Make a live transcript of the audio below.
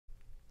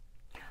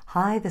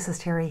Hi, this is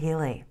Terry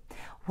Healy.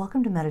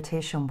 Welcome to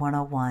Meditation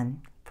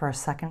 101 for our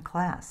second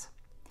class.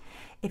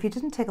 If you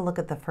didn't take a look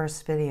at the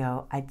first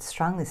video, I'd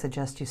strongly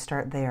suggest you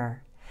start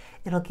there.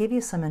 It'll give you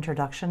some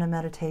introduction to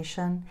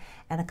meditation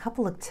and a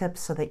couple of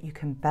tips so that you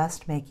can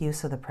best make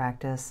use of the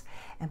practice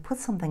and put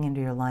something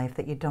into your life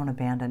that you don't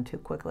abandon too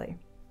quickly.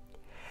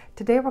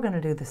 Today we're going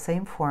to do the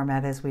same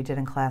format as we did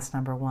in class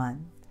number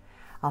 1.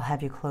 I'll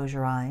have you close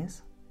your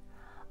eyes.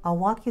 I'll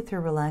walk you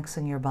through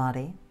relaxing your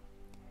body.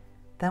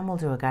 Then we'll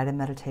do a guided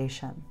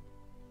meditation.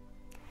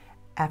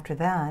 After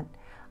that,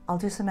 I'll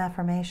do some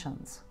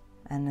affirmations,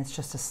 and it's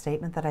just a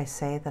statement that I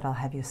say that I'll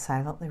have you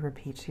silently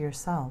repeat to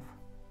yourself.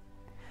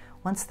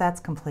 Once that's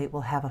complete,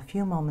 we'll have a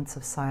few moments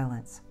of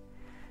silence.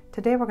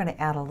 Today we're going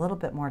to add a little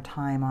bit more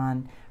time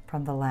on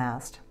from the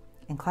last.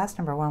 In class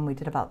number 1, we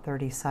did about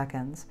 30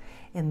 seconds.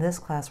 In this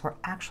class, we're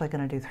actually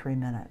going to do 3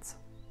 minutes.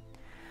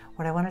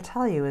 What I want to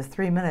tell you is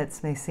 3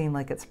 minutes may seem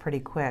like it's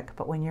pretty quick,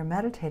 but when you're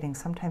meditating,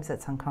 sometimes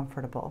it's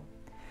uncomfortable.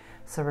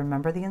 So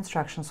remember the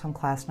instructions from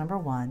class number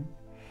 1.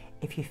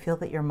 If you feel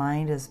that your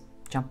mind is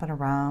jumping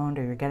around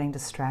or you're getting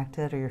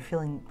distracted or you're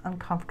feeling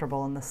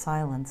uncomfortable in the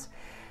silence,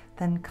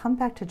 then come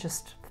back to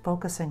just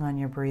focusing on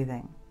your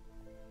breathing.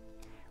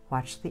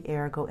 Watch the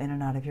air go in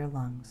and out of your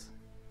lungs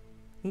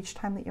each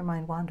time that your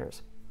mind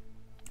wanders.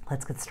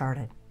 Let's get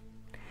started.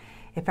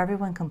 If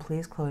everyone can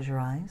please close your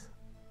eyes.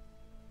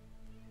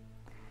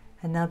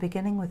 And now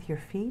beginning with your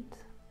feet,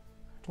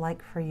 I'd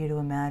like for you to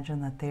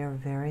imagine that they are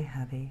very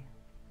heavy.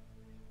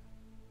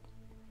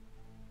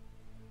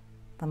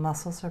 The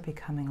muscles are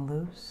becoming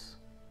loose,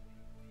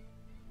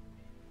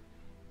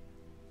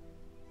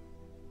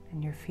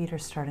 and your feet are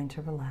starting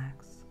to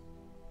relax.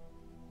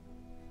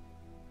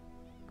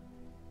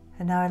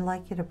 And now I'd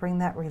like you to bring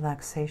that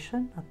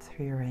relaxation up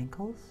through your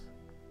ankles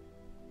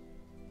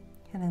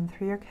and in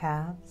through your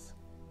calves.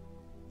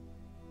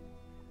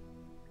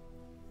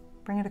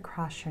 Bring it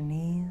across your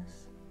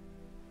knees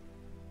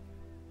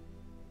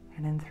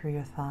and in through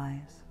your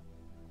thighs.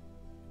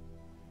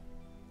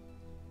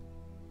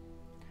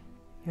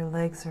 Your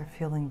legs are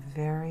feeling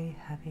very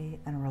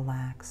heavy and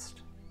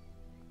relaxed.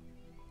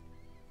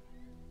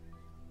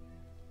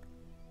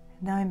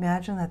 Now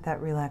imagine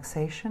that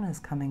relaxation is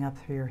coming up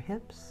through your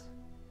hips,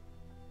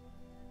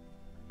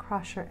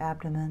 across your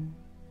abdomen,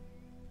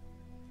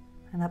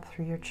 and up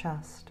through your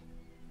chest.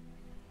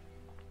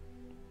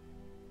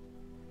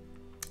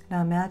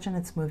 Now imagine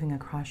it's moving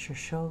across your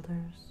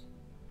shoulders.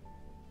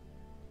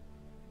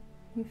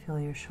 You feel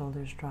your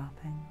shoulders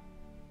dropping.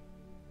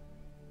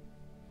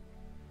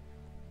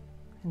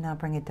 And now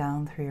bring it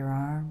down through your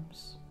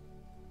arms,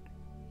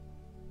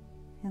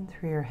 in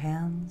through your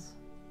hands,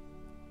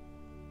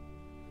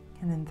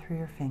 and in through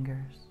your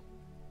fingers.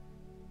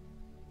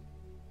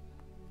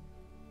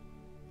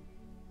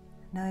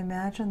 Now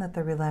imagine that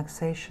the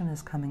relaxation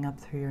is coming up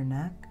through your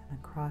neck and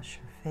across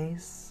your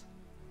face.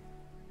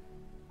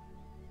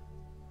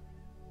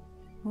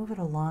 Move it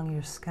along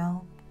your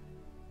scalp,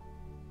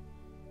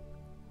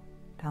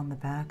 down the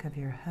back of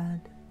your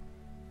head,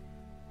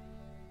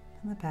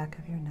 and the back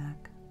of your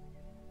neck.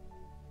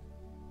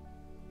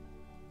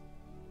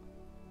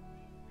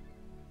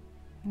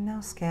 And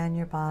now scan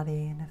your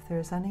body, and if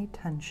there's any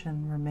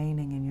tension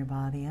remaining in your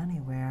body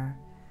anywhere,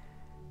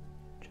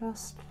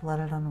 just let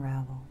it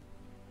unravel.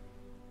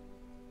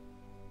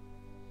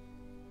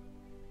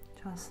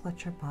 Just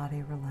let your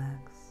body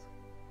relax.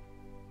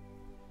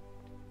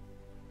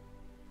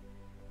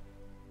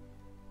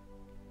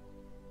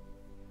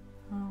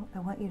 Oh, I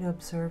want you to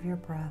observe your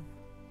breath.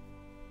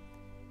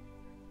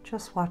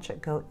 Just watch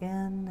it go in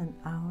and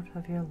out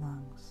of your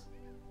lungs.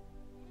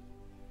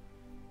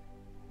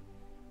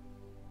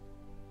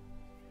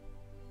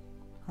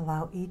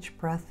 Allow each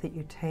breath that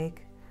you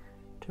take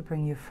to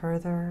bring you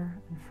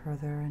further and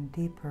further and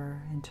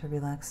deeper into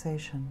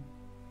relaxation.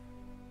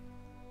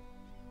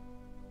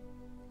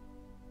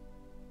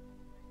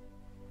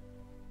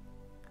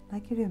 I'd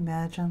like you to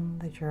imagine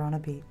that you're on a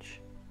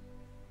beach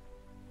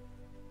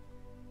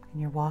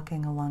and you're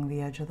walking along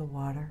the edge of the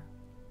water.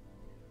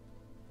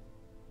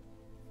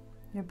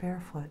 You're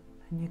barefoot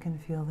and you can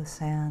feel the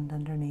sand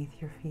underneath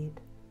your feet.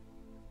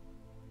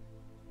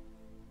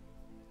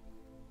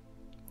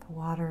 The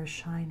water is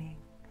shining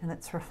and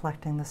it's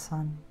reflecting the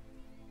sun.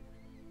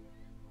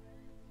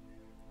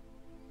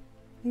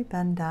 You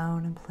bend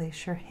down and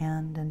place your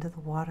hand into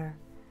the water.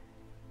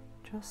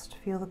 Just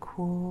feel the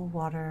cool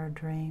water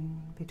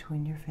drain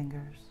between your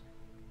fingers.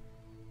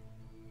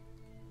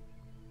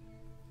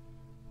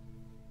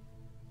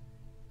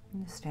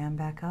 And you stand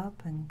back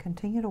up and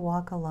continue to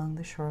walk along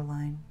the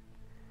shoreline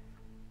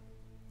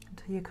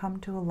until you come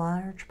to a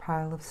large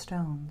pile of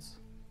stones.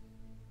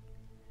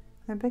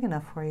 They're big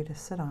enough for you to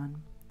sit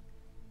on.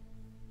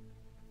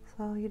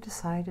 So you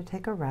decide to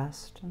take a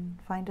rest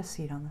and find a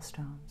seat on the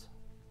stones.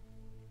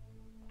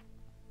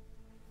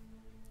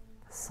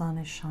 The sun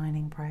is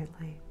shining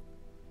brightly.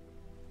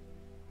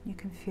 You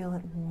can feel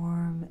it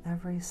warm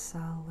every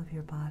cell of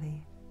your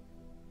body.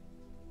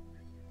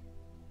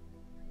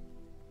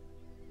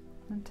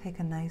 And take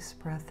a nice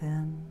breath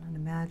in and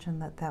imagine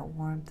that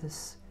warmth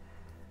is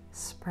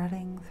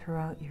spreading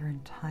throughout your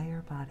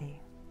entire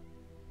body.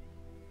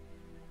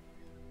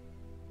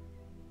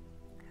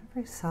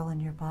 Every cell in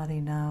your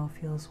body now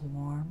feels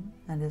warm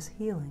and is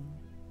healing.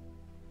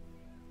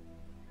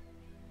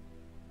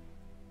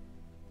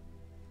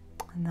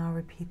 And now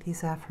repeat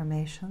these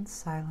affirmations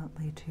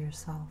silently to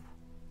yourself.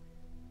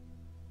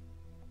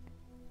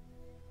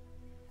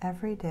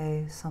 Every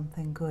day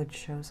something good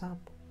shows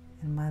up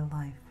in my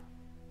life.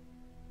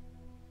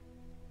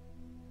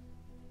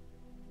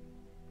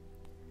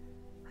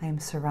 I am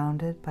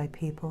surrounded by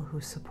people who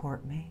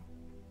support me.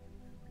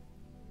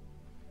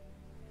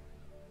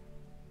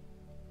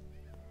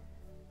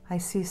 I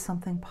see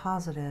something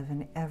positive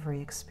in every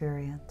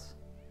experience.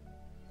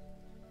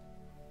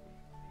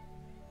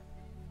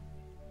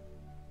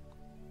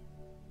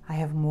 I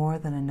have more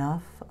than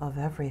enough of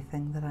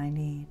everything that I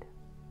need.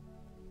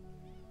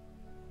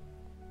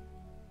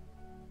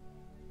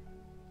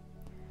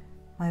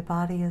 My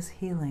body is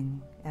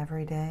healing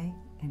every day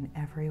in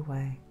every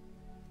way.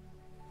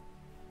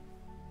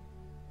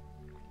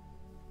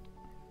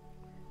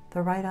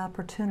 The right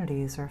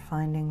opportunities are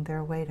finding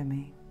their way to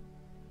me.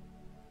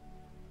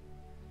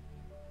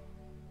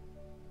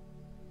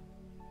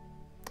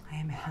 I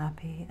am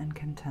happy and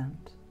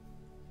content.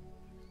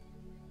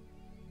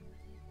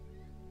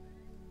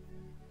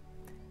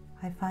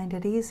 I find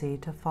it easy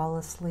to fall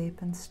asleep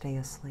and stay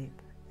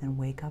asleep and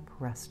wake up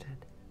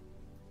rested.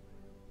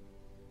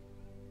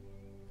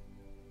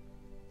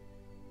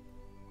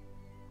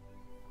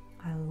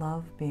 I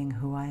love being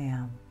who I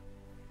am.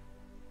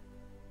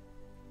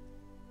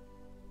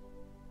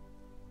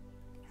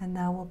 And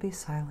now we'll be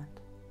silent.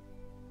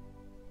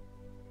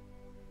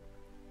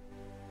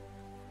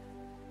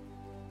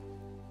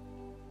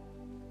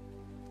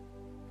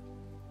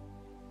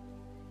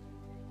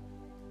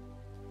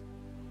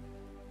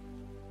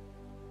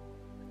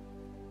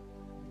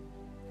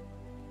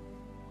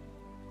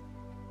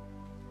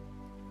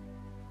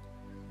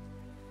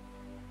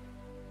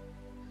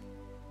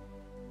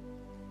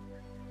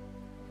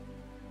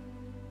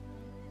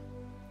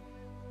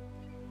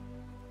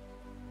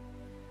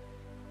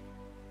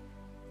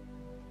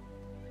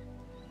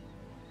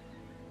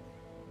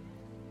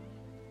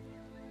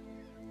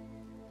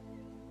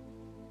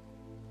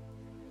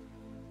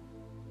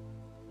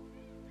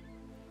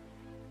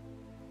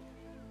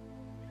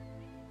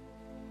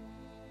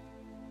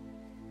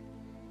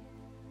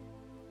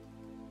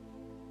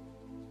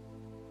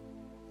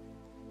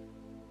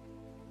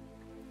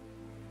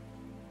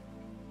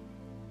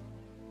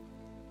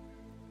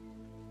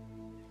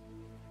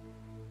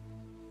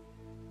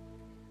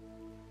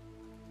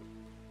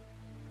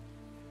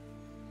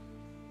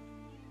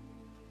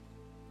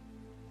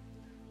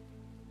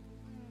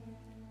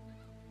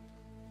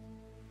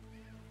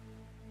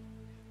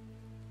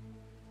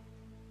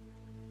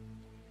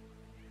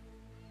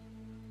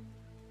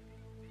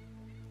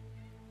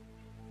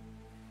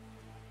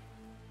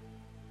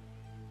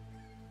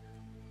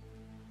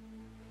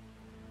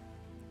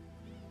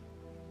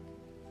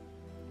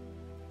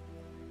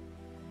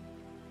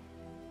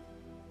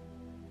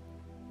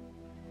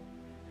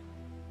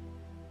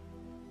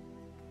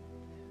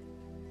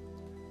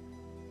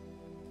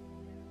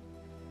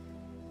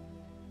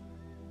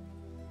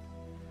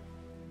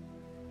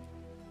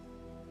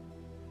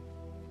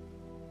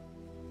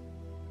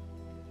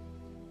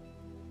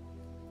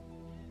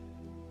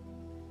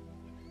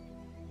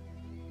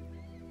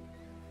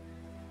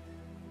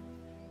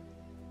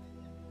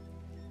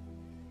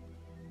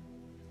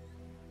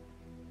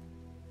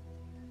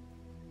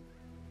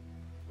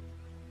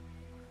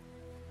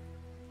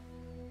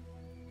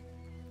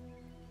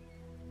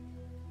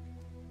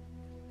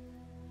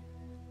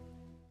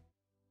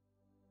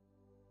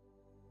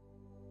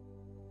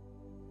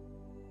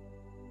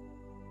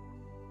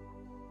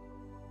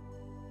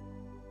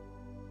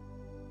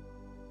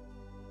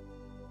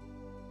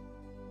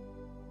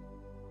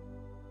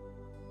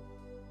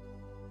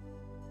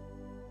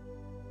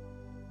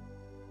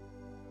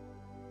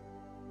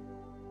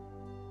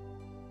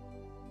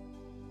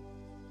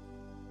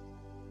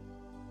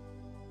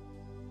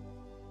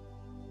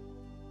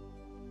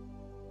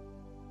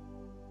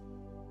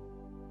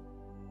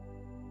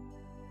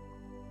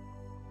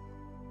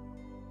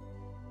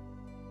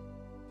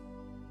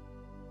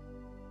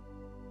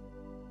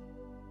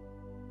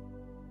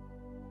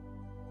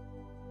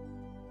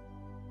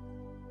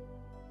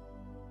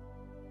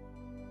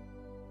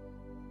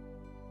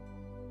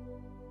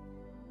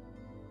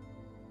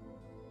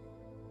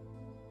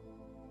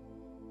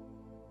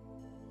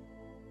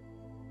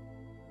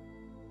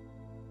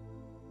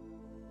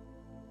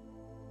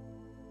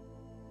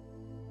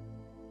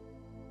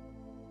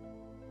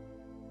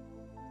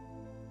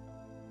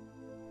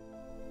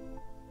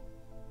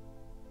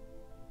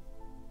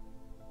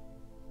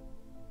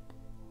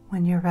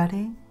 When you're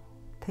ready,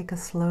 take a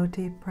slow,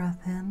 deep breath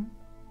in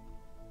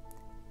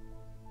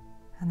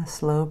and a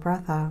slow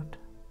breath out.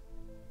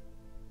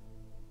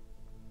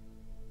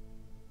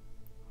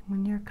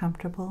 When you're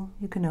comfortable,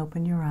 you can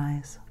open your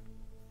eyes.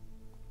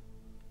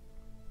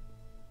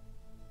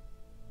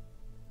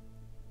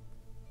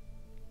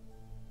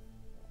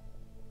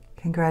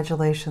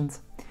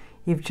 Congratulations.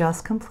 You've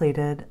just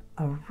completed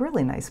a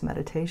really nice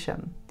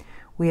meditation.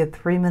 We had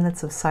 3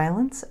 minutes of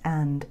silence,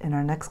 and in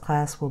our next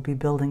class, we'll be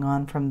building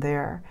on from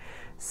there.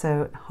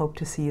 So hope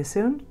to see you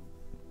soon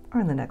or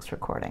in the next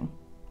recording.